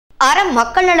ARAM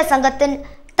மக்கள் நல சங்கத்தின்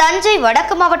தஞ்சை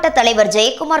வடக்கு மாவட்ட தலைவர்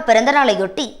ஜெயக்குமார்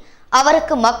பிறந்தநாளையொட்டி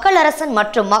அவருக்கு மக்கள் அரசன்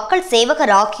மற்றும் மக்கள்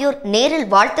சேவகர் ஆகியோர் நேரில்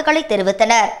வாழ்த்துக்களை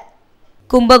தெரிவித்தனர்.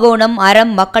 கும்பகோணம்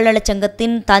ARAM மக்கள் நல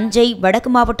சங்கத்தின் தஞ்சை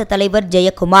வடக்கு மாவட்ட தலைவர்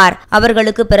ஜெயக்குமார்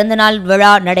அவர்களுக்கு பிறந்தநாள்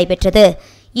விழா நடைபெற்றது.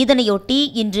 இதனையொட்டி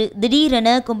இன்று திடீரென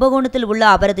கும்பகோணத்தில் உள்ள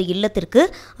அவரது இல்லத்திற்கு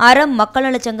ARAM மக்கள்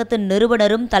நல சங்கத்தின்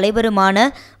நிறுவனரும் தலைவருமான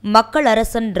மக்கள்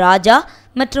அரசன் ராஜா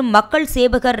மற்றும் மக்கள்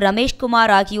சேவகர்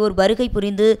ரமேஷ்குமார் ஆகியோர் வருகை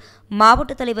புரிந்து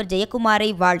மாவட்ட தலைவர் ஜெயக்குமாரை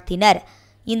வாழ்த்தினர்.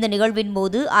 இந்த நிகழ்வின்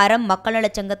போது ARAM மக்கள் நல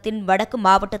சங்கத்தின் வடக்கு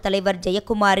மாவட்ட தலைவர்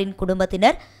ஜெயக்குமாரின்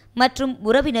குடும்பத்தினர் மற்றும்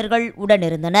உறவினர்கள்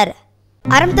உடனிருந்தனர்.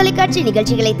 ARAM தொலைக்காட்சி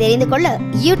நிகழ்ச்சிகளை தெரிந்து கொள்ள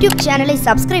யூடியூப் சேனலை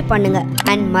சப்ஸ்கிரைப் பண்ணுங்க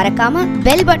அண்ட் மறக்காம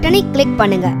பெல் பட்டனை கிளிக்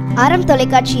பண்ணுங்க. ARAM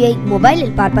தொலைக்காட்சியை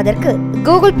மொபைலில் பார்ப்பதற்கு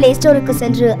கூகுள் பிளே ஸ்டோருக்கு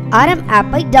சென்று ARAM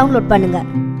ஆப்பை டவுன்லோட் பண்ணுங்க.